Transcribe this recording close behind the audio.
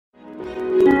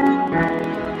This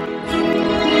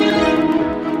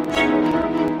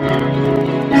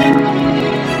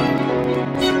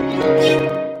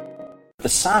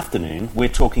afternoon we're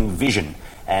talking vision,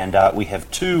 and we have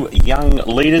two young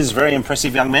leaders, very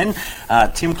impressive young men,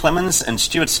 Tim Clemens and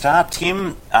Stuart Starr.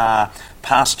 Tim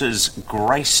pastors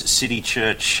Grace City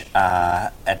Church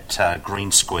at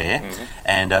Green Square,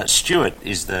 and Stuart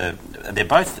is they're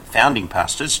both founding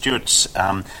pastors. Stuart's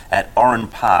at Oran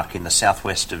Park in the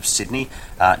southwest of Sydney,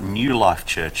 New Life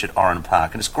Church at Oran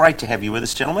Park, and it's great to have you with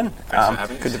us, gentlemen. Thanks for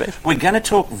having us. Good to be. We're going to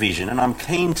talk vision, and I'm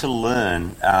keen to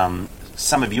learn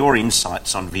some of your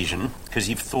insights on vision, because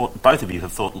both of you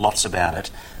have thought lots about it.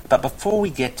 But before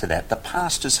we get to that, the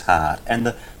pastor's heart and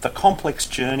the complex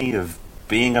journey of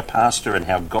being a pastor and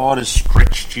how God has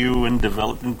stretched you and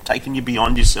developed and taken you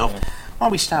beyond yourself. Why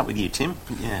don't we start with you, Tim?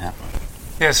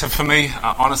 Yeah, so for me,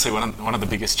 honestly, one of the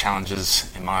biggest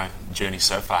challenges in my journey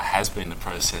so far has been the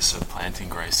process of planting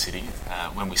Grace City.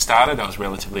 When we started, I was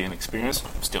relatively inexperienced,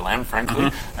 still am,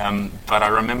 frankly, but I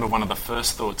remember one of the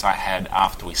first thoughts I had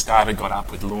after we started, got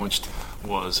up, we'd launched,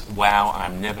 was, wow,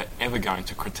 I'm never ever going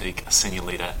to critique a senior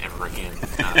leader ever again.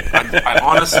 I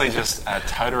honestly just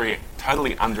totally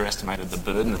underestimated the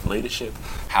burden of leadership,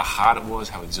 how hard it was,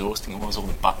 how exhausting it was, all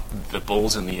the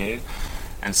balls in the air.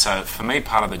 And so for me,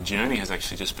 part of the journey has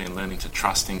actually just been learning to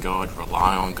trust in God,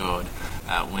 rely on God,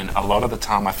 when a lot of the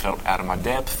time I felt out of my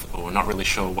depth or not really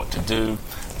sure what to do.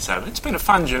 So it's been a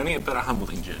fun journey, but a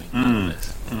humbling journey.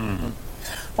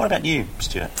 What about you,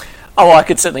 Stuart? Oh, I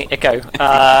could certainly echo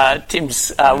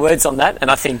Tim's words on that, and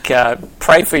I think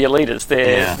pray for your leaders.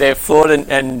 They're flawed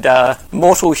and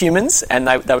mortal humans, and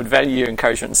they would value your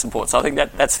encouragement and support. So I think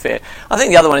that's fair. I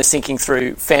think the other one is thinking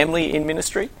through family in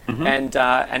ministry, and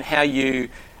how you,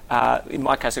 in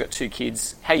my case I've got two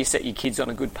kids, how you set your kids on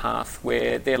a good path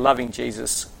where they're loving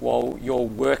Jesus while your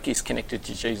work is connected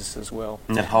to Jesus as well.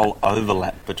 And that whole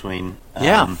overlap between...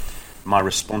 my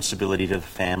responsibility to the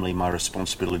family, my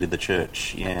responsibility to the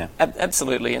church,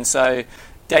 Absolutely, and so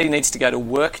Daddy needs to go to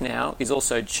work now is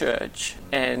also church,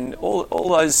 and all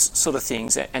those sort of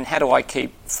things, and how do I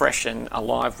keep fresh and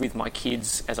alive with my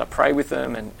kids as I pray with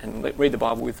them and read the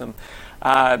Bible with them.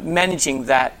 Managing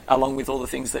that along with all the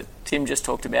things that Tim just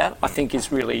talked about, I think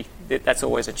is really, that's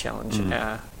always a challenge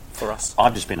for us.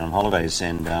 I've just been on holidays,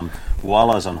 and while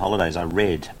I was on holidays, I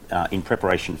read, in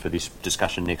preparation for this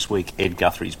discussion next week, Ed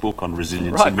Guthrie's book on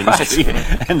resilience in ministry.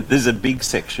 And there's a big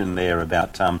section there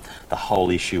about the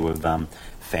whole issue of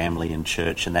family and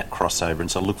church and that crossover, and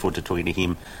so I look forward to talking to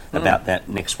him about that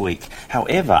next week.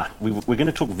 However, we're going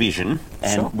to talk vision,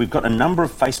 and we've got a number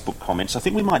of Facebook comments. I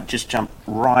think we might just jump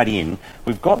right in.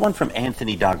 We've got one from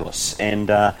Anthony Douglas, and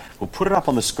we'll put it up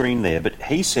on the screen there, but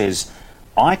he says,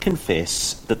 I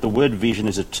confess that the word vision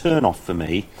is a turn-off for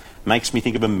me. Makes me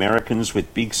think of Americans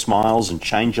with big smiles and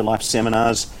change your life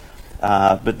seminars,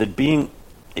 but that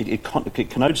it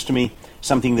connotes to me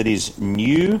something that is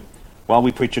new while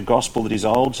we preach a gospel that is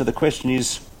old. So the question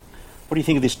is, what do you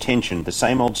think of this tension, the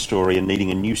same old story and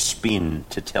needing a new spin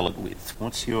to tell it with?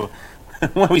 What's your... Why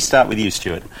don't we start with you,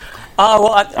 Stuart?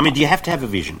 I mean, do you have to have a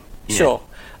vision? Yeah. Sure.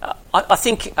 I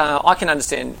think I can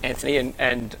understand Anthony,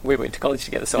 and we went to college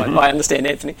together, so I understand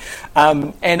Anthony.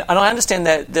 And I understand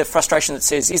the frustration that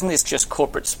says, isn't this just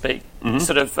corporate speak,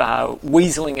 sort of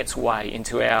weaseling its way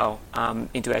into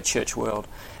our church world?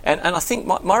 And I think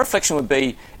my reflection would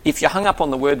be, if you're hung up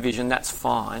on the word vision, that's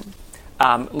fine.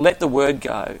 Let the word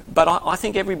go. But I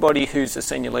think everybody who's a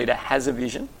senior leader has a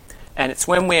vision, and it's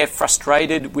when we're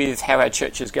frustrated with how our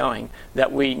church is going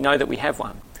that we know that we have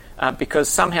one. Because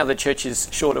somehow the church is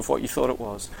short of what you thought it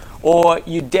was. Or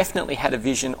you definitely had a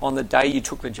vision on the day you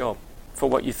took the job for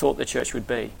what you thought the church would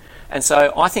be. And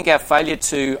so I think our failure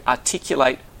to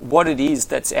articulate what it is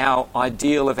that's our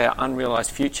ideal of our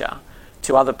unrealised future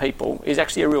to other people is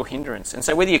actually a real hindrance. And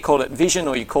so whether you call it vision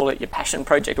or you call it your passion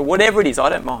project or whatever it is, I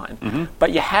don't mind.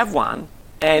 But you have one,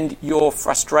 and your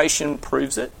frustration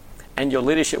proves it, and your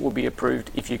leadership will be approved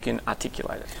if you can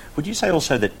articulate it. Would you say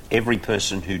also that every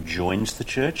person who joins the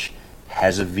church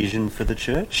has a vision for the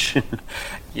church?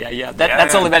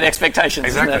 That's all about expectations.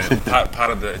 Exactly. Isn't it? Part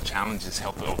of the challenge is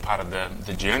part of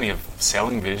the journey of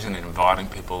selling vision and inviting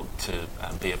people to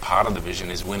be a part of the vision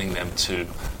is winning them to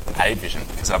a vision.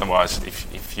 Because otherwise,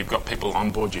 if you've got people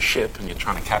on board your ship and you're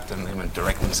trying to captain them and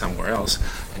direct them somewhere else,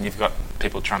 and you've got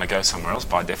people trying to go somewhere else,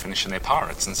 by definition they're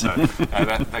pirates. And so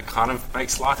that kind of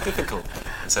makes life difficult.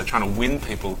 And so trying to win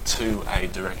people to a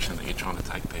direction that you're trying to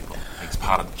take people is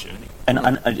part of the journey.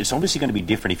 And it's obviously going to be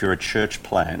different if you're a church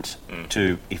plant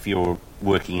to if you're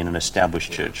working in an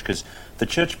established church, because the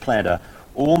church planter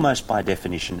almost by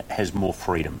definition has more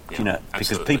freedom, because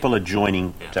absolutely. people are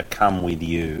joining to come with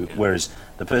you, whereas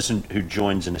the person who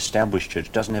joins an established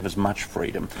church doesn't have as much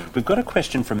freedom. We've got a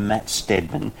question from Matt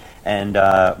Stedman, and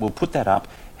we'll put that up.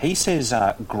 He says,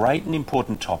 great and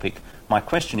important topic. My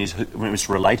question is, it's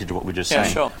related to what we're just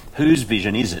saying. Sure. Whose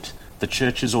vision is it? The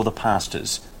church's or the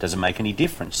pastor's? Does it make any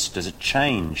difference? Does it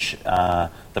change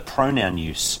the pronoun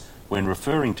use when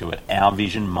referring to it? Our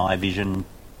vision, my vision,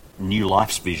 New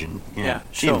Life's vision.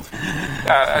 Sure.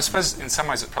 I suppose in some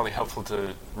ways it's probably helpful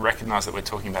to recognise that we're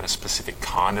talking about a specific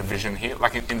kind of vision here.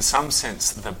 Like in some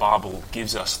sense, the Bible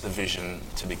gives us the vision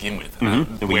to begin with.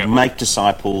 We make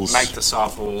disciples.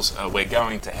 We're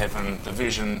going to heaven. The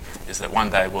vision is that one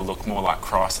day we'll look more like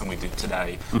Christ than we do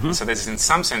today. So there's, in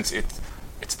some sense,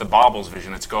 it's the Bible's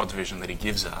vision, it's God's vision that he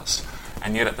gives us.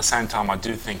 And yet at the same time, I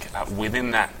do think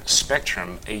within that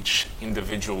spectrum, each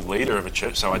individual leader of a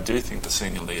church, so I do think the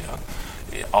senior leader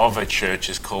of a church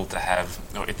is called to have,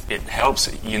 it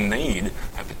helps, you need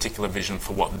a particular vision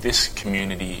for what this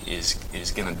community is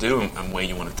going to do and where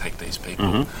you want to take these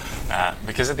people.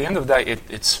 Because at the end of the day,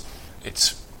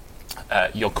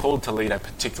 you're called to lead a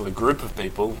particular group of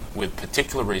people with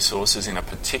particular resources in a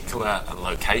particular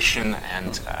location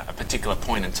and a particular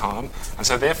point in time. And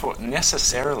so therefore,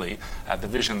 necessarily, the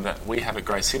vision that we have at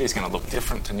Grace City is going to look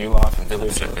different to New Life and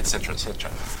Village, etc., etc.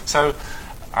 So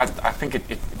I think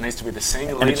it needs to be the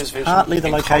senior leader's vision. Partly the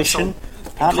location,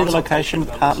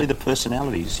 partly the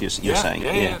personalities, you're saying.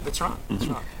 Yeah, that's right. That's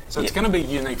right. So it's going to be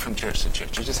unique from church to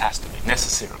church. It just has to be,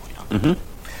 necessarily.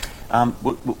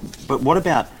 But what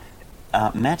about...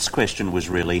 Matt's question was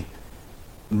really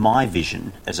my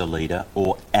vision as a leader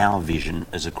or our vision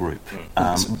as a group.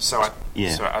 So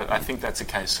I think that's a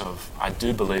case of, I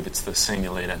do believe it's the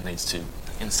senior leader needs to,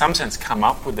 in some sense, come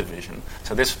up with the vision.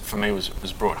 So this, for me, was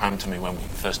brought home to me when we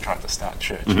first tried to start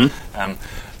church.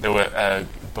 There were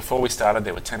before we started,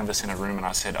 there were 10 of us in a room, and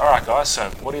I said, all right, guys, so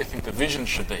what do you think the vision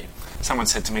should be? Someone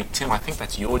said to me, Tim, I think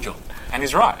that's your job. And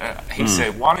he's right. He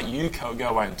said, why don't you go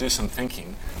away and do some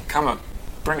thinking,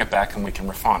 bring it back and we can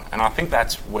refine it. And I think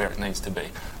that's where it needs to be.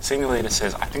 Senior leader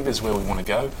says, I think this is where we want to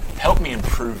go. Help me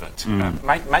improve it.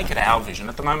 Make it our vision.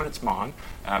 At the moment it's mine,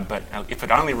 but if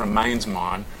it only remains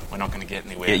mine, we're not going to get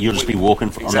anywhere. Yeah, you'll just be walking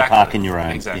on the park in your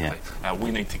own. Exactly. Yeah. We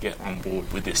need to get on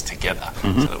board with this together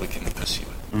so that we can pursue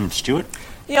it. Stuart?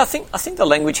 Yeah, I think the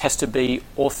language has to be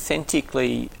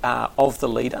authentically of the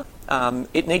leader.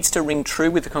 It needs to ring true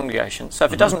with the congregation. So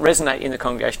if it doesn't resonate in the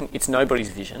congregation, it's nobody's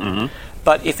vision.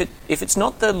 But if it's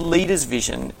not the leader's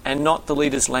vision and not the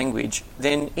leader's language,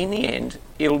 then in the end,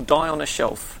 it'll die on a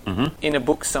shelf in a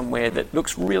book somewhere that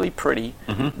looks really pretty,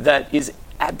 that is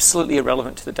absolutely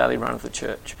irrelevant to the daily run of the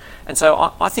church. And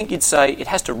so I think you'd say it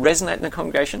has to resonate in the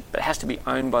congregation, but it has to be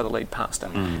owned by the lead pastor.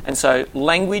 And so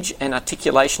language and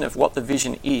articulation of what the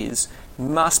vision is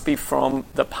must be from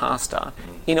the pastor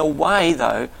in a way,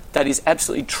 though, that is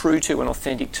absolutely true to and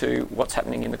authentic to what's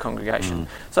happening in the congregation.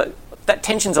 So that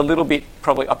tension's a little bit,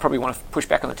 I probably want to push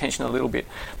back on the tension a little bit,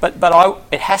 but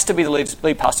it has to be the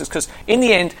lead pastors, because in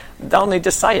the end, they'll need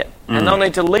to say it, and they'll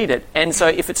need to lead it. And so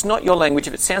if it's not your language,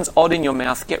 if it sounds odd in your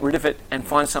mouth, get rid of it and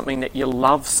find something that you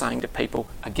love saying to people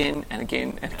again and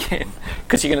again and again,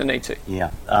 because you're going to need to.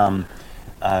 Yeah.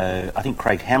 I think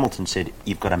Craig Hamilton said,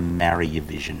 you've got to marry your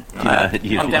vision.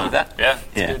 I'm down with that. Yeah,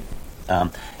 good.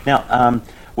 Now,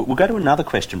 we'll go to another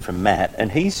question from Matt,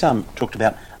 and he's talked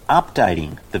about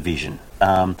updating the vision.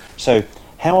 So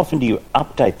how often do you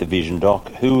update the vision, Doc?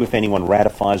 Who, if anyone,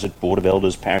 ratifies it? Board of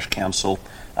Elders, Parish Council?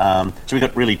 So we've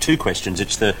got really two questions.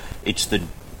 It's the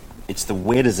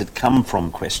where does it come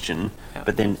from question,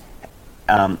 but then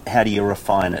how do you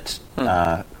refine it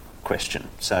question.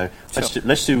 So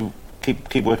let's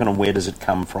keep working on where does it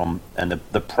come from and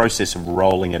the process of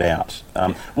rolling it out.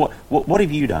 What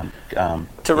have you done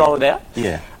to roll it out?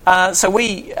 Yeah.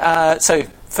 So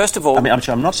first of all,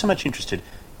 I'm not so much interested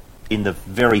in the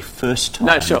very first time.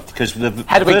 No, sure. Because the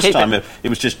first time it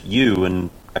was just you and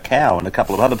a cow and a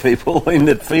couple of other people in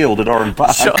that field at Oran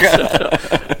Park. Sure.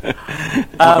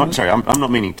 I'm sorry, I'm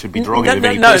not meaning to be derogative of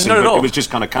any person, not at all. It was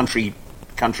just kind of country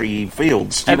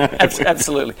fields, you know.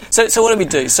 Absolutely. So what do we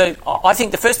do? So I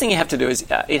think the first thing you have to do is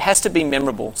it has to be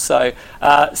memorable. So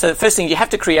the first thing, you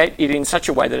have to create it in such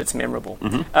a way that it's memorable.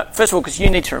 First of all, because you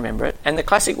need to remember it. And the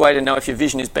classic way to know if your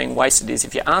vision is being wasted is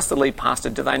if you ask the lead pastor,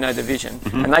 do they know the vision?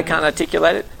 And they can't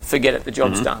articulate it, forget it, the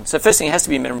job's done. So first thing, it has to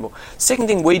be memorable. Second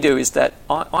thing we do is that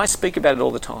I speak about it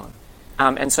all the time.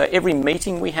 And so every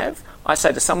meeting we have, I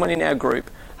say to someone in our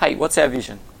group, hey, what's our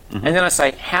vision? And then I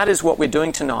say, how does what we're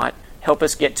doing tonight help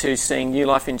us get to seeing New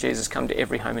Life in Jesus come to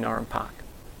every home in Oran Park?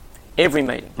 Every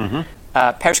meeting.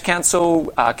 parish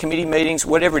council, committee meetings,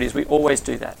 whatever it is, we always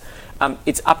do that.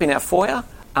 It's up in our foyer.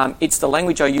 It's the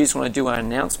language I use when I do our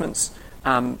announcements.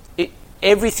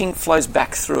 Everything flows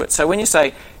back through it. So when you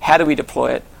say, how do we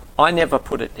deploy it, I never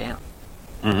put it down.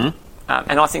 Mm-hmm.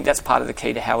 And I think that's part of the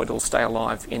key to how it'll stay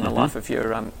alive in the life of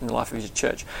your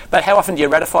church. But how often do you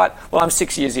ratify it? Well, I'm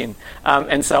 6 years in,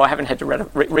 and so I haven't had to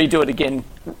redo it again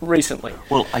recently.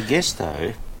 Well, I guess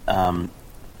though,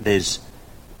 there's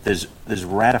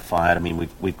ratify it. I mean,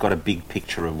 we've got a big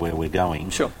picture of where we're going.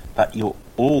 Sure. But you're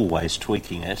always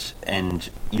tweaking it, and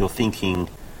you're thinking,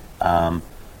 well,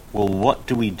 what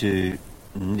do we do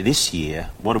this year?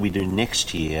 What do we do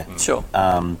next year? Sure.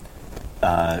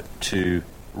 To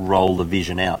roll the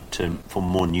vision out for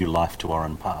more new life to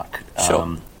Oran Park.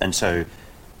 Sure. And so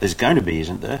there's going to be,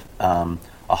 isn't there,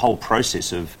 a whole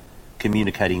process of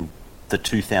communicating the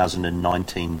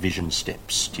 2019 vision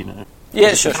steps, do you know?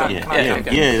 Yeah, sure.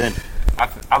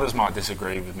 Others might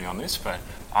disagree with me on this, but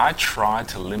I try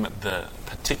to limit the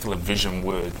particular vision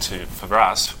word to, for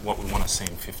us, what we want to see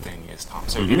in 15 years' time.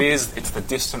 So it's the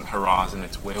distant horizon,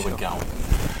 it's where we're going.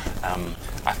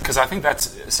 Because I think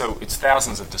it's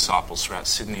thousands of disciples throughout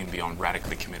Sydney and beyond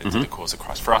radically committed to the cause of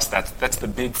Christ. For us, that's the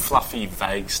big, fluffy,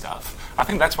 vague stuff. I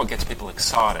think that's what gets people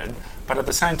excited. But at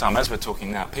the same time, as we're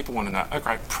talking now, people want to know,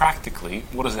 okay, practically,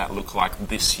 what does that look like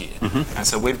this year? And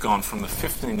so we've gone from the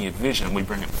 15-year vision, we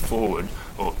bring it forward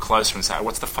or closer and say,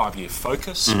 what's the 5-year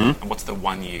focus and what's the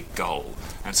 1-year goal?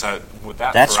 And so with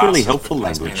that's for really us, helpful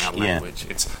language. language.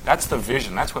 That's the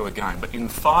vision, that's where we're going. But in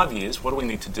 5 years, what do we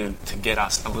need to do to get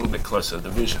us a little bit closer to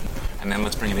the vision? And then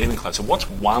let's bring it even closer. What's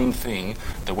one thing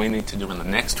that we need to do in the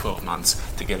next 12 months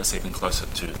to get us even closer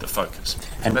to the focus?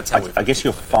 And that's how I guess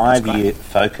your 5-year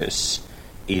focus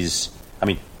is, I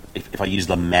mean, if I use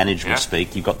the management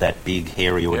speak, you've got that big,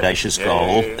 hairy, audacious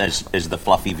goal as the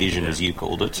fluffy vision, as you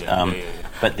called it.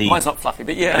 But mine's not fluffy,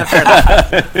 but fair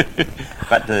enough.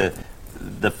 But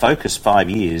the focus 5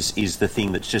 years is the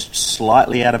thing that's just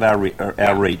slightly out of our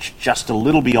reach, just a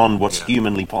little beyond what's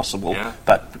humanly possible,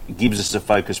 but gives us a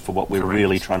focus for what we're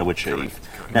really trying to achieve.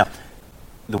 Correct. Now,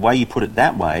 the way you put it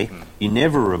that way, you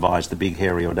never revise the big,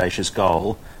 hairy, audacious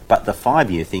goal, but the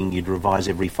 5-year thing you'd revise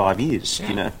every 5 years,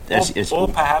 you know. Or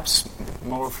perhaps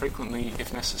more frequently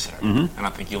if necessary. And I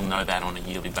think you'll know that on a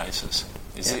yearly basis.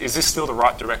 Is this still the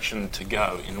right direction to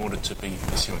go in order to be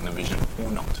pursuing the vision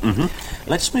or not?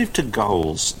 Let's move to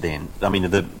goals then. I mean,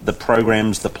 the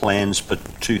programs, the plans for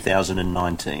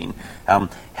 2019.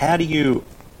 How do you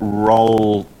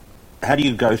go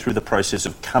through the process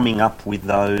of coming up with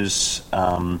those,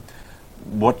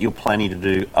 what you're planning to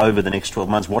do over the next 12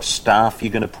 months, what staff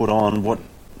you're going to put on, what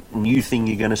new thing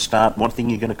you're going to start, what thing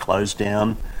you're going to close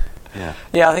down?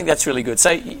 Yeah, I think that's really good.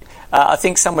 So I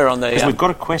think somewhere on the... we've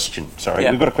got a question,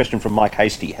 we've got a question from Mike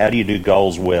Hasty. How do you do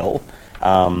goals well?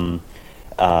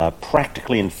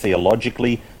 Practically and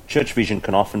theologically, church vision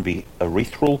can often be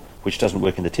ethereal, which doesn't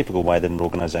work in the typical way that an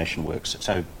organisation works.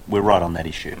 So we're right on that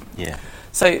issue,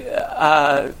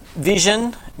 So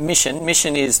vision,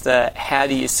 mission is the how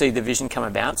do you see the vision come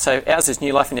about. So ours is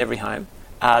New Life in Every Home.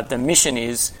 The mission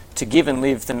is to give and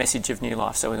live the message of new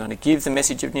life. So we're going to give the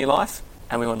message of new life,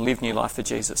 and we want to live new life for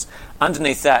Jesus.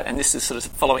 Underneath that, and this is sort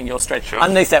of following your strategy,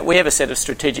 underneath that we have a set of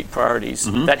strategic priorities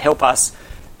that help us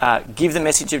give the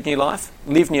message of new life,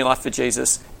 live new life for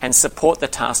Jesus, and support the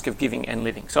task of giving and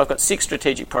living. So I've got 6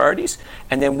 strategic priorities,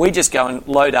 and then we just go and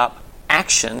load up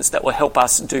actions that will help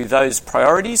us do those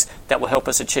priorities, that will help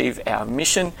us achieve our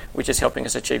mission, which is helping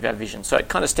us achieve our vision. So it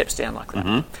kind of steps down like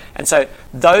that. And so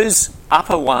those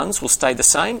upper ones will stay the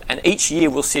same, and each year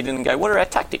we'll sit in and go, what are our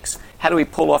tactics? How do we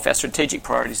pull off our strategic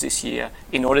priorities this year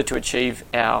in order to achieve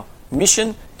our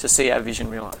mission, to see our vision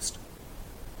realised?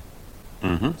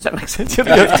 Does that make sense? Did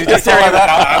you follow that?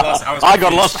 I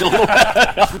got lost a little bit.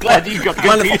 I'm glad you got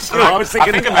through. I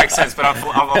think it makes sense, but I've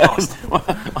lost.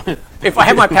 If I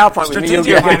have my PowerPoint with me, you'll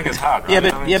get planning is hard,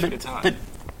 right? But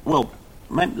well,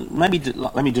 maybe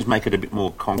let me just make it a bit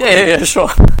more concrete. Yeah, sure.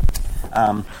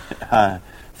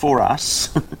 For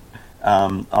us,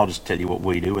 I'll just tell you what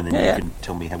we do, and then you can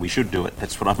tell me how we should do it.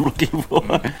 That's what I'm looking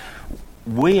for.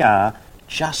 We are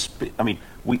just,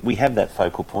 we have that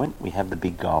focal point, we have the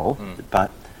big goal,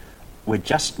 but we're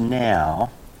just now,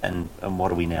 and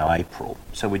what are we now, April?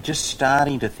 So we're just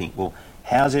starting to think, well,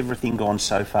 how's everything gone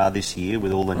so far this year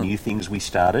with all the new things we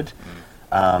started?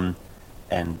 And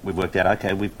we've worked out,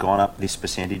 okay, we've gone up this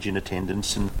percentage in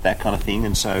attendance and that kind of thing,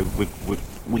 and so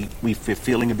we're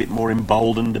feeling a bit more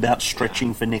emboldened about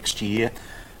stretching for next year.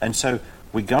 And so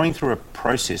we're going through a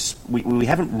process. We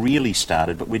haven't really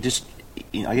started, but we're just,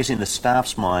 I guess in the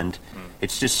staff's mind,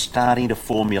 it's just starting to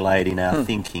formulate in our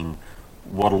thinking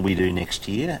what'll we do next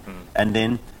year? And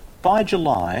then by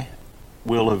July,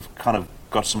 we'll have kind of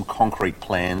got some concrete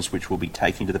plans which we'll be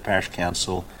taking to the parish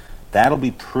council. That'll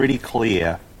be pretty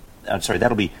clear.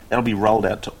 That'll be rolled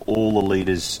out to all the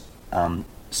leaders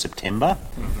September,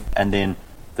 and then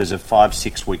there's a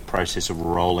 5-6 week process of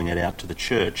rolling it out to the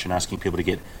church and asking people to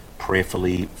get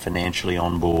prayerfully, financially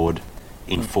on board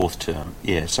in fourth term.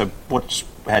 Yeah. So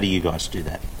how do you guys do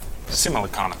that? Similar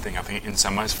kind of thing, I think, in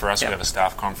some ways. For us, we have a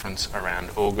staff conference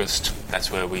around August.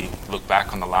 That's where we look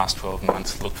back on the last 12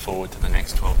 months, look forward to the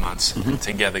next 12 months, and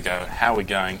together go, how are we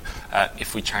going?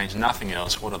 If we change nothing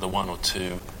else, what are the one or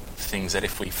two things that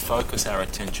if we focus our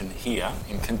attention here,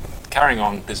 carrying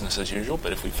on business as usual,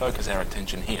 but if we focus our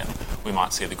attention here, we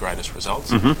might see the greatest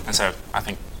results. And so I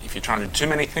think if you're trying to do too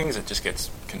many things, it just gets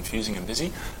confusing and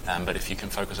busy. But if you can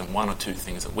focus on one or two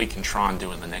things that we can try and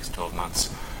do in the next 12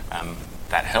 months,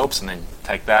 that helps, and then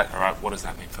take that, all right, what does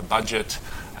that mean for budget?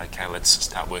 Okay, let's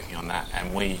start working on that.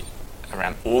 And we,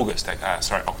 around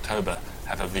October,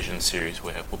 have a vision series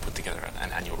where we'll put together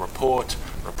an annual report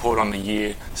on the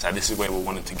year, say this is where we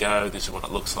want it to go, this is what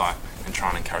it looks like, and try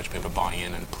and encourage people to buy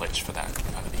in and pledge for that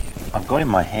over the year. I've got in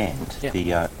my hand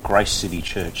the Grace City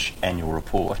Church annual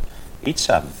report. It's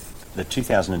the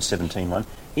 2017 one.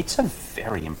 It's a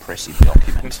very impressive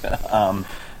document.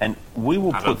 And we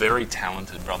will I have a very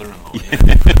talented brother-in-law.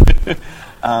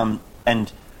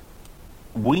 And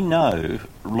we know,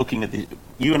 looking at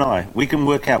you and I, we can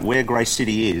work out where Grace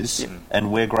City is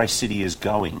and where Grace City is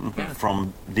going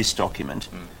from this document.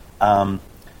 So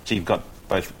you've got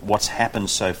both what's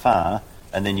happened so far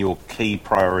and then your key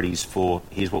priorities for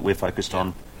here's what we're focused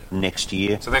on next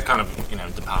year. So they're kind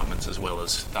of departments as well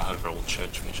as the overall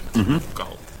church vision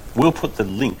goal. We'll put the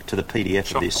link to the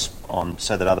PDF of this on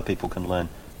so that other people can learn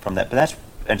from that. But that's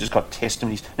and just got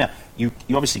testimonies. Now, you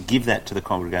obviously give that to the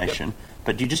congregation,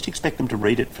 but do you just expect them to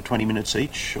read it for 20 minutes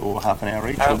each or half an hour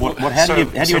each? Or how do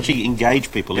you actually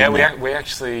engage people in that? We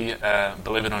actually,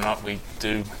 believe it or not, we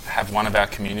do have one of our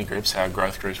community groups, our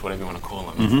growth groups, whatever you want to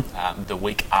call them, the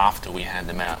week after we hand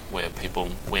them out, where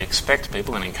we expect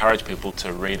people and encourage people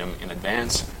to read them in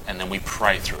advance, and then we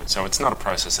pray through it. So it's not a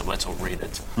process of let's all read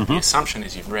it. The assumption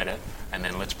is you've read it, and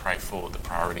then let's pray for the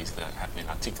priorities that have been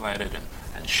articulated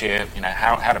and share,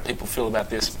 how do people feel about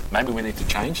this? Maybe we need to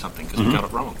change something because we got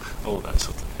it wrong. All of that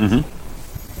sort of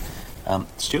thing.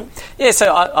 Stuart? Yeah,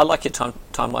 so I like your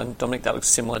timeline, Dominic. That looks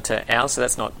similar to ours, so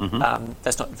that's not very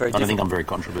different. I don't think I'm very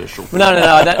controversial. No,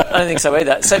 I don't think so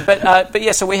either. So,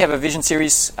 so we have a vision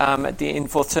series in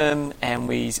fourth term, and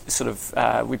we sort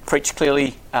of we preach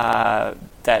clearly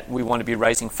that we want to be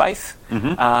raising faith,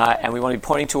 and we want to be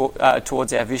pointing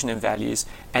towards our vision and values,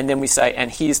 and then we say,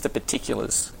 and here's the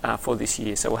particulars for this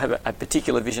year. So we'll have a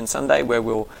particular vision Sunday where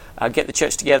we'll get the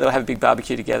church together, we'll have a big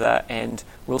barbecue together, and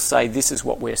we'll say this is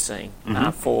what we're seeing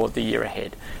for the year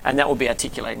ahead, and that will be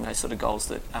articulating those sort of goals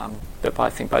that I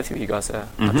think both of you guys are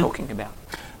talking about.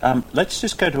 Let's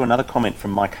just go to another comment from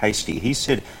Mike Hasty. He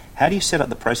said, how do you set up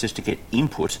the process to get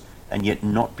input and yet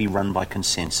not be run by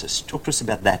consensus? Talk to us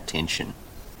about that tension.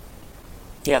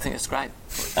 Yeah, I think that's great.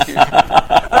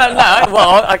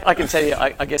 I can tell you,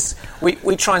 I guess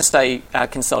we try and stay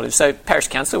consolidative. So parish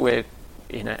council, we're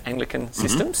in an Anglican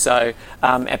system, so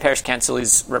our parish council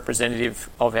is representative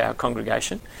of our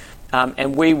congregation.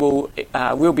 And we'll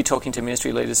be talking to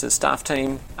ministry leaders as staff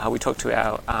team. We talk to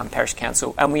our parish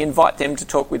council, and we invite them to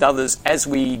talk with others as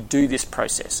we do this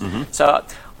process. So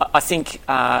I think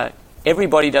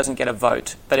everybody doesn't get a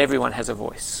vote, but everyone has a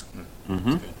voice.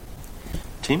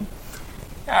 Tim?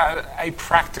 A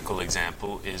practical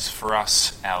example is, for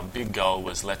us, our big goal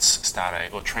was let's start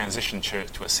transition church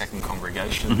to a second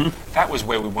congregation. That was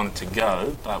where we wanted to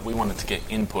go, but we wanted to get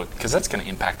input because that's going to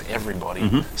impact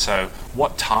everybody. So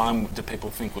what time do people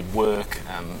think would work?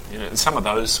 Some of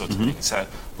those sorts of things. So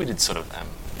we did sort of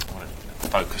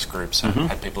focus groups. So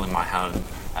had people in my home.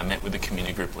 I met with the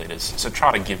community group leaders. So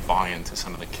try to give buy-in to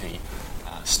some of the key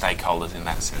stakeholders in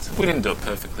that sense. We didn't do it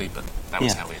perfectly, but that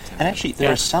was how we attended. And actually,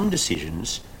 there are some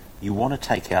decisions you want to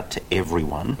take out to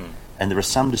everyone, and there are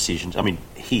some decisions,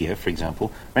 here, for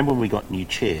example, remember when we got new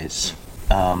chairs?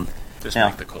 Just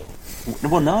make the call.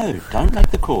 Well, no, don't make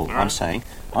the call. Right.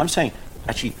 I'm saying,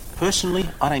 actually, personally,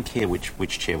 I don't care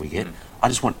which chair we get. I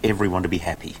just want everyone to be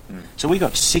happy. So we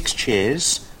got 6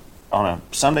 chairs on a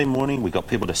Sunday morning. We got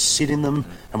people to sit in them,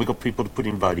 and we got people to put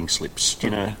in voting slips,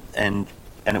 and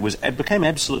it became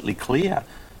absolutely clear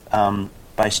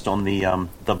based on the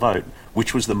vote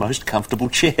which was the most comfortable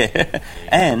chair.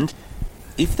 And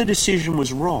if the decision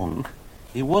was wrong,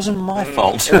 it wasn't my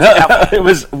fault. It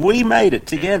was we made it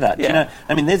together.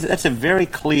 That's a very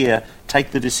clear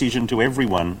take the decision to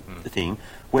everyone thing.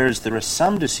 Whereas there are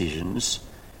some decisions,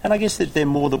 and I guess that they're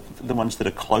more the ones that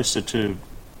are closer to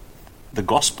the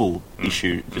gospel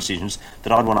issue decisions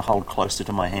that I'd want to hold closer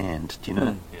to my hand. Do you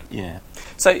know? Yeah.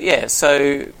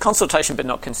 So consultation but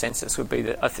not consensus would be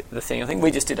the thing. I think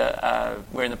we just did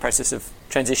we're in the process of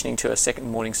transitioning to a second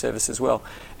morning service as well,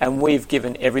 and we've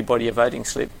given everybody a voting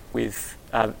slip with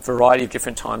a variety of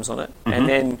different times on it, and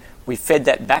then we fed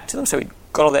that back to them. So we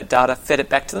got all that data, fed it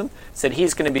back to them, said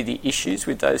here's going to be the issues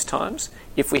with those times.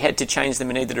 If we had to change them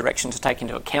in either direction to take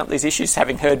into account these issues,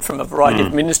 having heard from a variety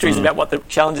of ministries about what the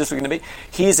challenges were going to be,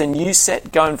 here's a new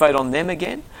set, go and vote on them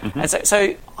again. And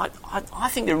so I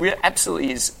think there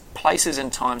absolutely is places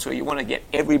and times where you want to get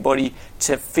everybody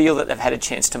to feel that they've had a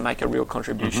chance to make a real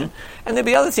contribution. And there'll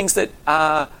be other things that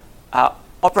are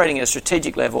operating at a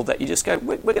strategic level that you just go,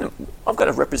 I've got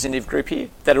a representative group here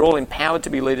that are all empowered to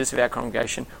be leaders of our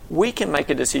congregation. We can make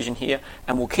a decision here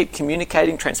and we'll keep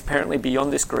communicating transparently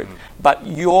beyond this group. But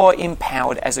you're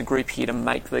empowered as a group here to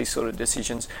make these sort of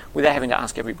decisions without having to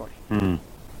ask everybody.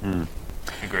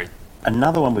 Agreed.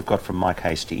 Another one we've got from Mike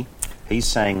Hasty. He's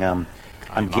saying, I'm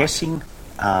guessing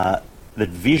that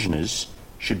visioners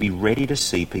should be ready to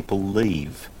see people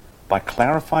leave. By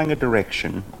clarifying a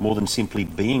direction more than simply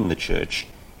being the church,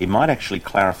 it might actually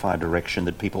clarify a direction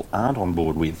that people aren't on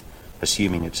board with,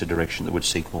 assuming it's a direction that would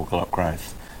seek more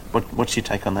growth. What's your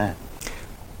take on that?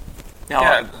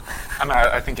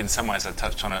 I think in some ways I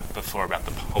touched on it before about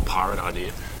the whole pirate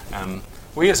idea.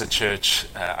 We as a church,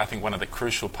 I think one of the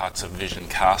crucial parts of vision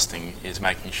casting is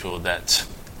making sure that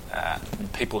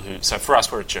so for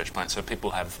us we're a church plant, so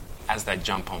people have, as they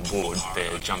jump on board,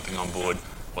 they're jumping on board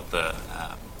what the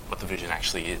vision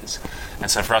actually is. And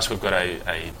so for us, we've got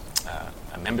a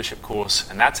membership course,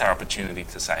 and that's our opportunity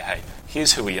to say, hey,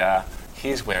 here's who we are,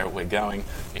 here's where we're going.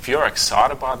 If you're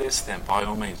excited by this, then by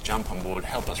all means jump on board,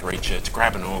 help us reach it,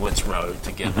 grab an oar, let's row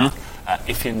together.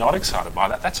 If you're not excited by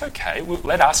that, that's okay.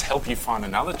 Let us help you find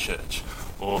another church.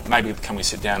 Or maybe can we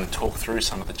sit down and talk through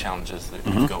some of the challenges that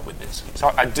you've got with this.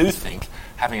 So I do think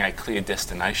having a clear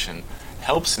destination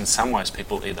helps in some ways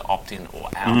people either opt in or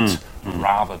out,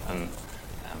 rather than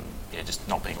just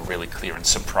not being really clear and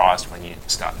surprised when you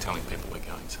start telling people we're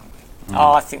going somewhere.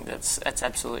 Oh, I think that's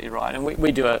absolutely right. And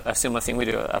we do a similar thing. We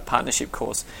do a partnership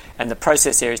course, and the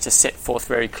process there is to set forth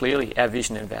very clearly our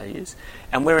vision and values.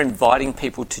 And we're inviting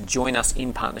people to join us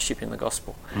in partnership in the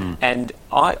gospel. And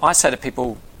I say to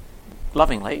people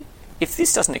lovingly, if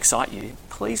this doesn't excite you,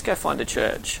 please go find a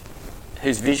church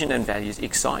whose vision and values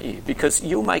excite you, because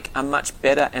you'll make a much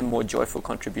better and more joyful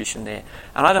contribution there.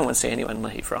 And I don't want to see anyone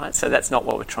leave, right? So that's not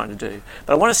what we're trying to do.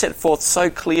 But I want to set it forth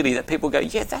so clearly that people go,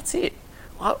 yeah, that's it.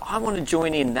 I want to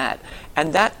join in that.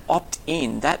 And that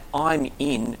opt-in, that I'm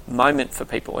in moment for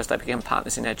people as they become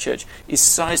partners in our church is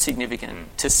so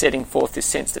significant to setting forth this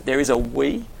sense that there is a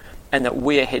we and that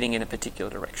we are heading in a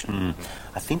particular direction.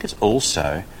 I think it's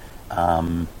also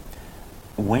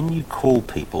when you call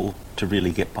people to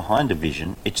really get behind a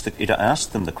vision, it asks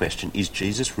them the question, is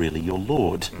Jesus really your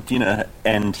Lord? You know,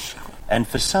 and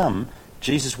for some,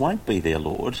 Jesus won't be their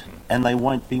Lord, and they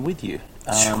won't be with you.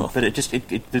 But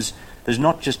there's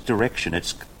not just direction;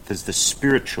 there's the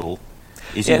spiritual.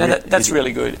 That's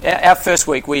really good. Our first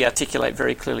week, we articulate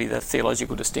very clearly the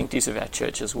theological distinctives of our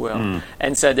church as well.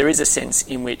 And so there is a sense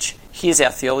in which here's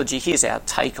our theology, here's our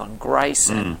take on grace,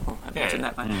 and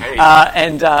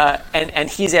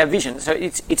here's our vision. So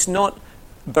it's not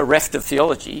bereft of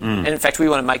theology, and in fact we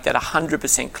want to make that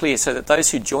 100% clear so that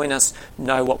those who join us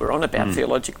know what we're on about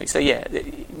theologically. So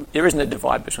there isn't a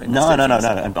divide between No.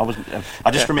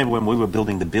 I just remember when we were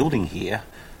building the building here,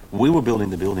 we were building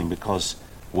the building because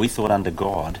we thought under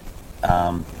God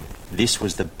this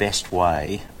was the best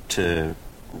way to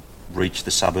reach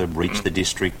the suburb, reach the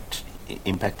district,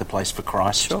 impact the place for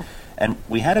Christ. Sure. And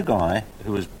we had a guy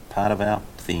who was part of our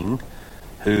thing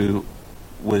who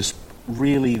was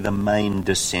really the main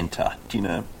dissenter,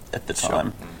 at the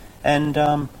time. And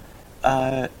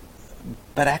but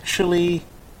actually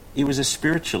it was a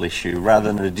spiritual issue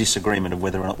rather than a disagreement of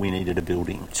whether or not we needed a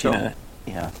building. Sure.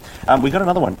 We got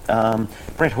another one.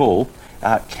 Brett Hall,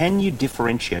 can you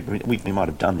differentiate, we might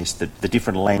have done this, the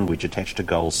different language attached to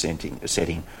goal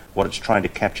setting, what it's trying to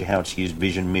capture, how it's used,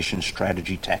 vision, mission,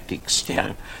 strategy, tactics?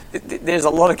 There's a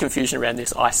lot of confusion around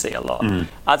this. I see a lot.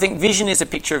 I think vision is a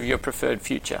picture of your preferred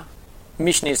future.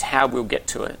 Mission is how we'll get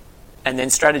to it. And then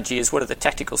strategy is what are the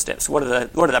tactical steps, what are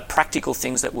the practical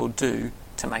things that we'll do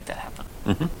to make that happen.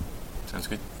 Sounds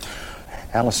good.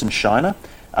 Alison Shiner,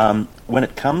 when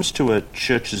it comes to a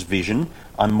church's vision,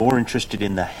 I'm more interested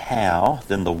in the how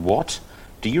than the what.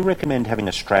 Do you recommend having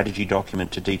a strategy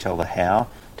document to detail the how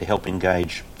to help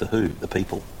engage the who, the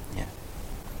people?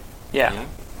 Yeah.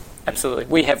 Absolutely.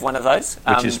 We have one of those.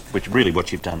 Which really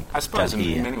what you've done. I suppose done in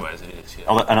here. many ways it is.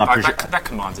 Yeah. And that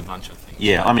combines a bunch of things.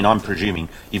 Yeah, I mean, I'm presuming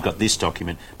you've got this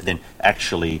document, but then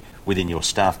actually within your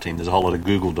staff team, there's a whole lot of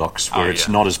Google Docs where it's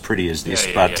not as pretty as this.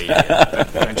 Don't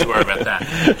you worry about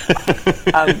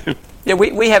that.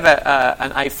 We have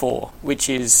an A4, which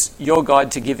is your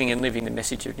guide to giving and living the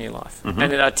message of New Life.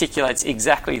 And it articulates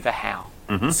exactly the how.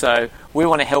 So we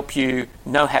want to help you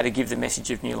know how to give the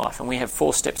message of New Life. And we have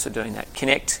 4 steps of doing that: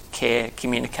 connect, care,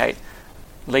 communicate,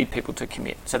 lead people to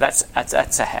commit. So that's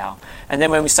a how. And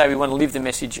then when we say we want to live the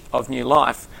message of New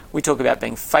Life, we talk about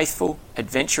being faithful,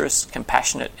 adventurous,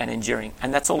 compassionate, and enduring.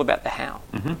 And that's all about the how.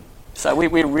 So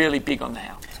we're really big on the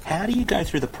how. How do you go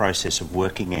through the process of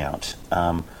working out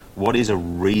what is a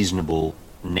reasonable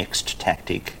next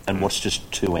tactic and what's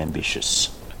just too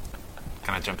ambitious?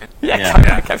 Can I jump in?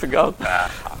 Yeah. Go for gold. I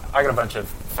got a bunch of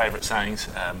favourite sayings.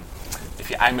 If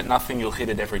you aim at nothing, you'll hit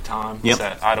it every time. Yep.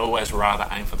 So I'd always rather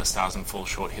aim for the stars and fall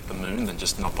short, hit the moon, than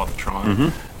just not bother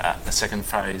trying. The second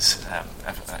phrase,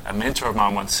 a mentor of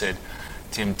mine once said,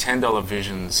 Tim, $10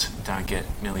 visions don't get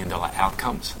 $1 million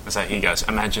outcomes. So he goes,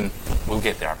 imagine, we'll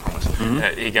get there, I promise.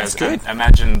 He goes,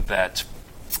 imagine that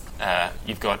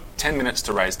you've got 10 minutes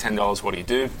to raise $10. What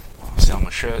do? Sell my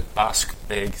shirt, busk,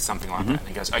 beg, something like that. And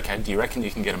he goes, okay, do you reckon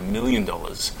you can get $1 million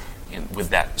with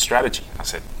that strategy? I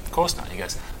said, of course not. He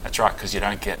goes, that's right, because you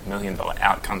don't get $1 million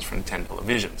outcomes from $10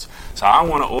 visions. So I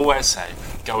want to always say,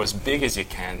 go as big as you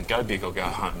can, go big or go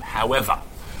home. However,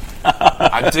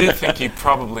 I do think you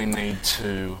probably need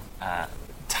to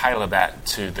tailor that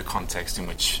to the context in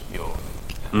which you're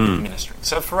ministering.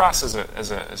 So for us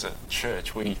as a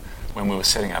church, when we were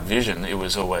setting our vision, it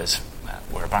was always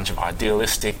we're a bunch of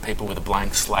idealistic people with a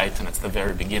blank slate, and it's the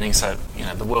very beginning. So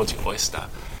the world's your oyster.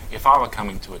 If I were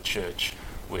coming to a church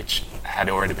which had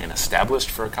already been established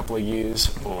for a couple of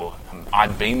years, or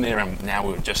I'd been there and now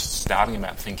we were just starting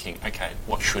about thinking, okay,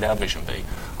 what should our vision be?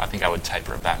 I think I would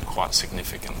taper it back quite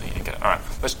significantly and go, all right,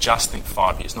 let's just think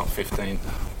 5 years, not 15.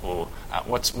 Or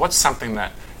what's something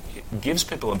that gives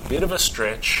people a bit of a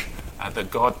stretch that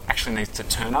God actually needs to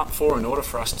turn up for in order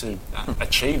for us to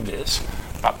achieve this,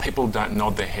 but people don't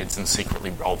nod their heads and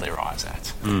secretly roll their eyes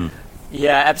at.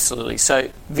 Yeah, absolutely. So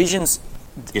visions...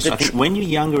 Yes, I think when you're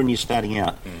younger and you're starting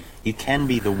out, you can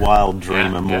be the wild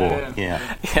dreamer more. Yeah.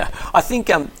 I think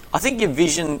your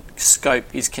vision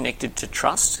scope is connected to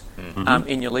trust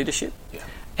in your leadership,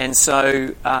 and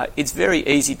so it's very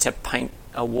easy to paint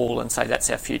a wall and say that's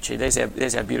our future. There's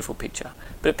our beautiful picture.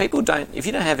 But if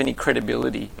you don't have any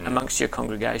credibility amongst your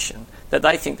congregation that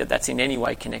they think that that's in any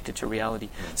way connected to reality.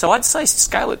 So I'd say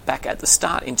scale it back at the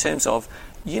start in terms of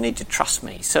you need to trust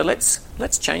me. So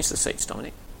let's change the seats,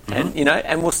 Dominic.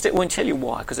 And we'll tell you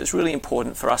why, because it's really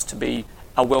important for us to be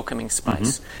a welcoming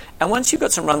space. And once you've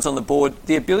got some runs on the board,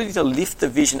 the ability to lift the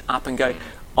vision up and go,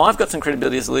 I've got some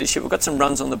credibility as a leadership, I've got some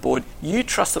runs on the board, you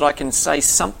trust that I can say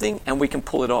something and we can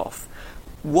pull it off.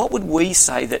 What would we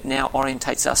say that now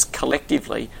orientates us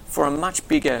collectively for a much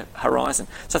bigger horizon?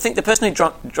 So I think the person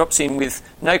who drops in with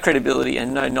no credibility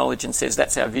and no knowledge and says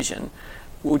that's our vision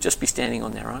will just be standing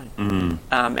on their own.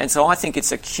 And so I think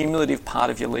it's a cumulative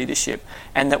part of your leadership,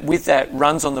 and that with that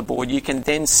runs on the board, you can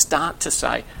then start to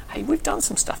say, hey, we've done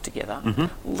some stuff together.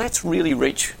 Let's really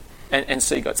reach and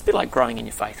see God. It's a bit like growing in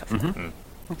your faith, I think.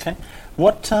 Okay.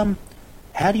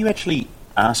 How do you actually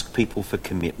ask people for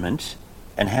commitment,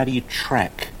 and how do you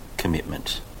track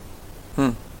commitment?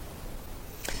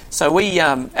 So we...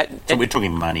 so we're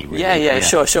talking money, really. Yeah,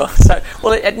 sure. So,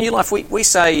 at New Life, we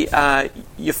say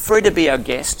you're free to be our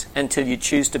guest until you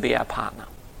choose to be our partner.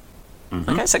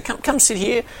 Okay, so come sit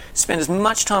here, spend as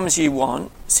much time as you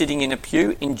want sitting in a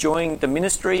pew, enjoying the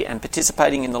ministry and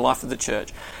participating in the life of the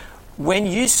church. When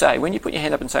you put your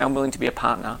hand up and say, I'm willing to be a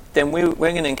partner, then we're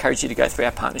going to encourage you to go through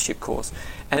our partnership course.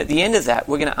 And at the end of that,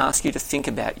 we're going to ask you to think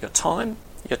about your time,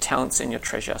 your talents and your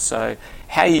treasure. So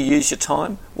how you use your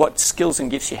time, what skills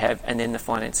and gifts you have, and then the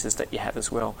finances that you have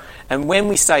as well. And when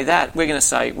we say that, we're going to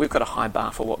say we've got a high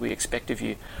bar for what we expect of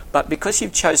you. But because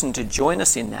you've chosen to join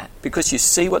us in that, because you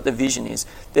see what the vision is,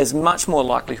 there's much more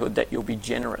likelihood that you'll be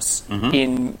generous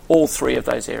in all 3 of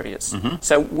those areas.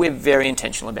 So we're very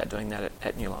intentional about doing that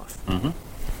at New Life.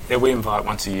 Yeah, we invite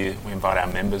once a year, we invite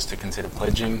our members to consider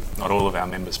pledging. Not all of our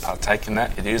members partake in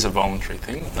that. It is a voluntary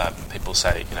thing, but people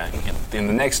say, in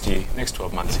the next year, next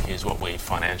 12 months, here's what we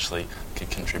financially could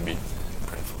contribute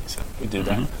prayerfully. So we do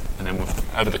that. And then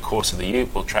over the course of the year,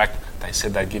 we'll track, they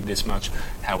said they'd give this much,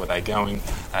 how are they going,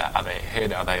 are they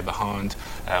ahead, are they behind?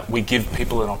 We give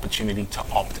people an opportunity to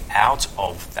opt out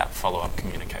of that follow-up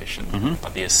communication,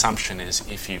 but the assumption is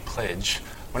if you pledge,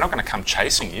 we're not going to come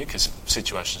chasing you because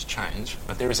situations change,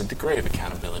 but there is a degree of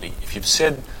accountability. If you've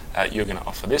said you're going to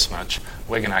offer this much,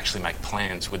 we're going to actually make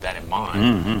plans with that in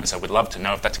mind. And so we'd love to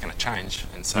know if that's going to change.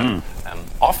 And so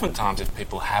oftentimes if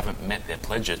people haven't met their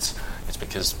pledges, it's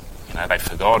because they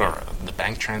forgot, or the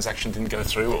bank transaction didn't go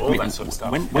through, or all that sort of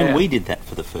stuff. When we did that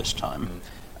for the first time,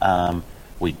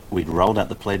 we'd rolled out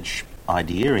the pledge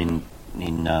idea in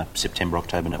September,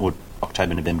 October,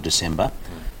 November, December.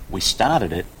 We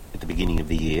started it at the beginning of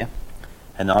the year,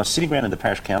 and I was sitting around in the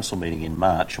parish council meeting in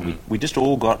March, and we just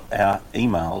all got our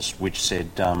emails which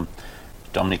said,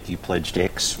 Dominic, you pledged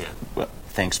X, well,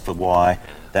 thanks for Y,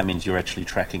 that means you're actually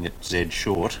tracking at Z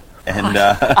short. And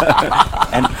the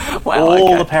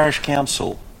parish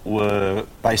council were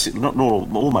basically,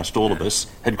 almost all of us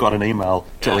had got an email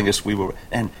telling us we were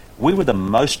the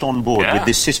most on board with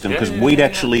this system, because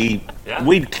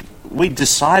we'd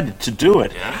decided to do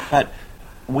it, but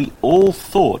we all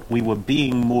thought we were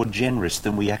being more generous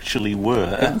than we actually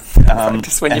were.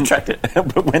 Just when you tracked it.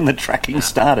 When the tracking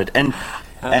started. And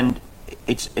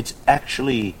it's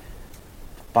actually,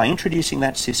 by introducing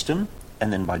that system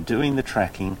and then by doing the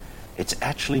tracking, it's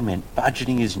actually meant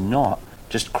budgeting is not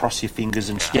just cross your fingers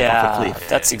and step off a cliff.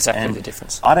 That's exactly the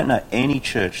difference. I don't know any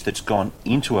church that's gone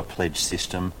into a pledge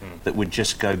system that would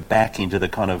just go back into the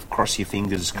kind of cross your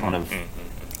fingers kind of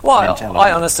mentality.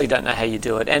 I honestly don't know how you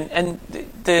do it. And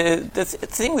the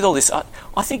thing with all this, I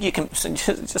think you can,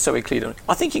 just so we're clear,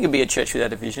 I think you can be a church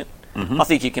without a vision. I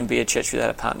think you can be a church without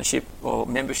a partnership or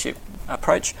membership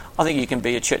approach. I think you can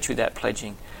be a church without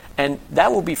pledging. And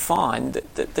that will be fine.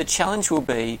 The challenge will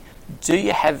be, do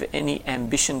you have any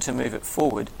ambition to move it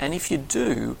forward? And if you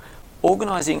do,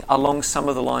 organising along some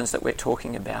of the lines that we're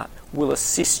talking about will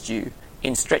assist you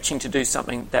in stretching to do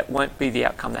something that won't be the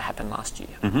outcome that happened last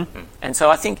year. And so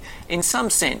I think, in some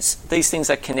sense, these things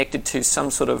are connected to some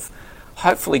sort of,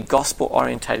 hopefully,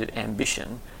 gospel-orientated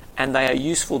ambition, and they are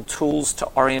useful tools to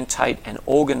orientate and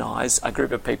organise a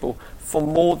group of people for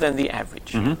more than the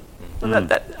average.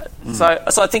 So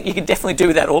I think you can definitely do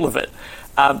without all of it,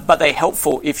 but they're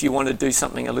helpful if you want to do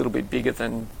something a little bit bigger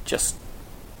than just,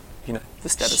 the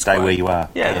status Stay quo. where you are.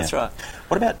 Yeah, that's right.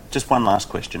 What about, just one last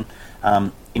question,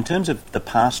 in terms of the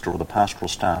pastor or the pastoral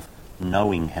staff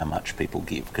knowing how much people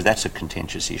give, because that's a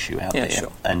contentious issue out there.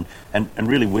 Sure. And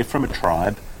really, we're from a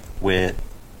tribe where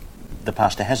the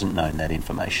pastor hasn't known that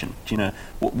information. Do you know,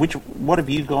 what have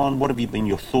you been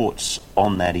your thoughts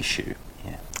on that issue?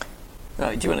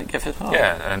 Do you want to go first?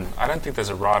 Yeah, and I don't think there's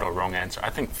a right or wrong answer.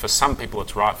 I think for some people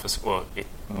it's right, or it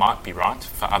might be right.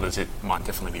 For others it might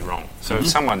definitely be wrong. So if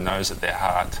someone knows at their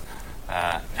heart,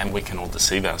 and we can all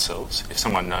deceive ourselves, if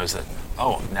someone knows that,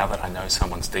 now that I know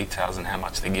someone's details and how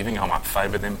much they're giving, I might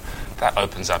favour them, that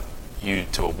opens up you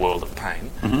to a world of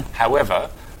pain. However,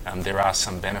 there are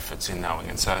some benefits in knowing,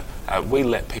 and so we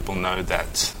let people know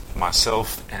that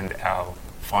myself and our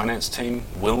finance team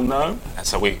will know, and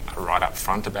so we are right up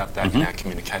front about that in our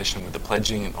communication with the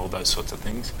pledging and all those sorts of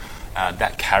things.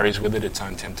 That carries with it its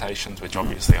own temptations, which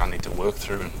obviously I need to work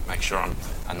through and make sure I'm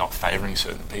not favouring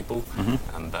certain people.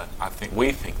 But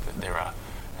we think that there are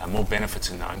more benefits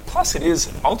in knowing. Plus, it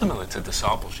is ultimately a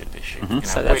discipleship issue.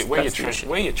 So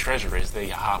where your treasure is, there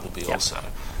your heart will be also.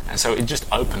 And so it just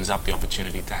opens up the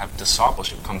opportunity to have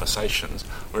discipleship conversations.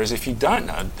 Whereas if you don't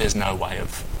know, there's no way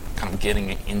of kind of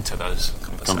getting into those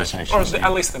conversations. Or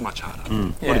at least they're much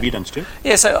harder. What have you done, Stu?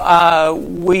 Yeah, so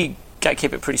we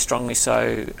gatekeep it pretty strongly.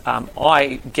 So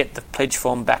I get the pledge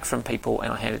form back from people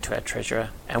and I hand it to our treasurer,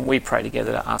 and we pray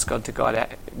together to ask God to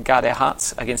guard our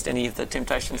hearts against any of the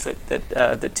temptations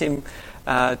that Tim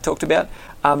talked about.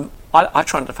 I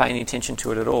try not to pay any attention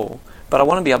to it at all, but I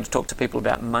want to be able to talk to people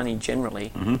about money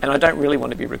generally, and I don't really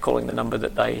want to be recalling the number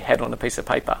that they had on a piece of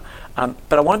paper.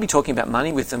 But I want to be talking about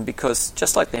money with them because,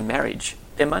 just like their marriage,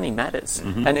 their money matters,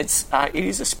 and it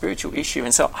is a spiritual issue.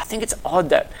 And so I think it's odd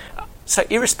that, so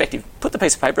irrespective, put the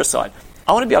piece of paper aside,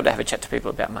 I want to be able to have a chat to people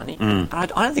about money. And I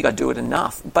don't think I do it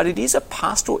enough, but it is a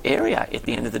pastoral area at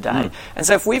the end of the day. And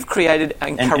so if we've created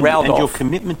and corralled and off... your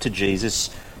commitment to Jesus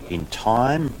in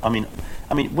time, I mean,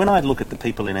 when I look at the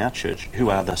people in our church who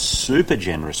are the super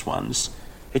generous ones,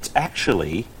 it's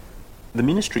actually the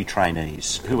ministry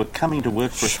trainees who are coming to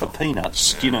work for us for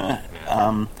peanuts,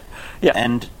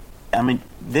 And, I mean,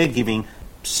 they're giving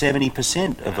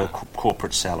 70% of a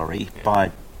corporate salary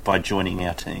by by joining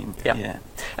our team. Yep. Yeah.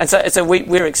 And so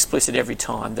we're explicit every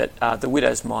time that the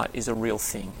widow's mite is a real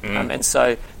thing. And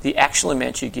so the actual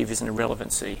amount you give is an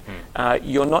irrelevancy.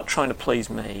 You're not trying to please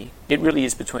me. It really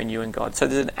is between you and God. So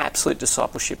there's an absolute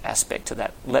discipleship aspect to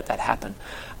that. Let that happen.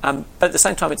 But at the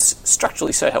same time, it's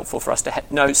structurally so helpful for us to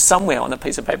know somewhere on a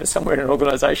piece of paper, somewhere in an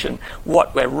organisation,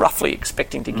 what we're roughly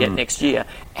expecting to get next year,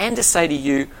 and to say to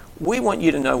you, we want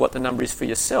you to know what the number is for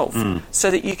yourself so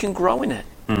that you can grow in it.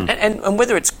 And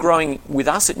whether it's growing with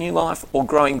us at New Life or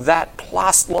growing that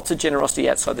plus lots of generosity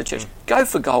outside the church, go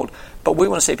for gold, but we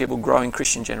want to see people grow in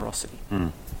Christian generosity.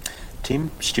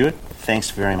 Tim, Stuart, thanks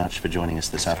very much for joining us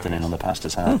this afternoon on The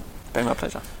Pastor's Heart. Been my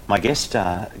pleasure. My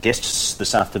guests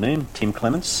this afternoon, Tim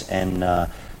Clements and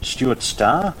Stuart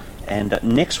Starr. And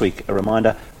next week, a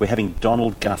reminder, we're having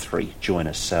Donald Guthrie join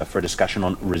us for a discussion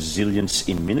on resilience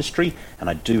in ministry, and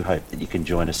I do hope that you can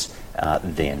join us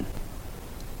then.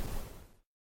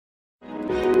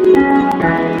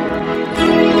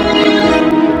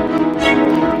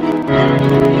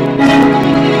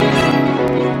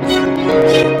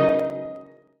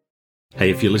 Hey,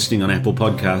 if you're listening on Apple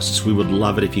Podcasts, we would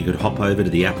love it if you could hop over to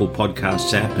the Apple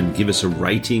Podcasts app and give us a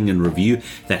rating and review.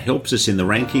 That helps us in the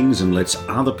rankings and lets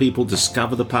other people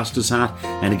discover The Pastor's Heart.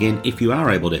 And again, if you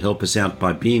are able to help us out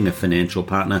by being a financial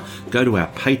partner, go to our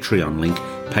Patreon link,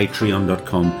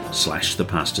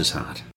 patreon.com/thepastor's heart.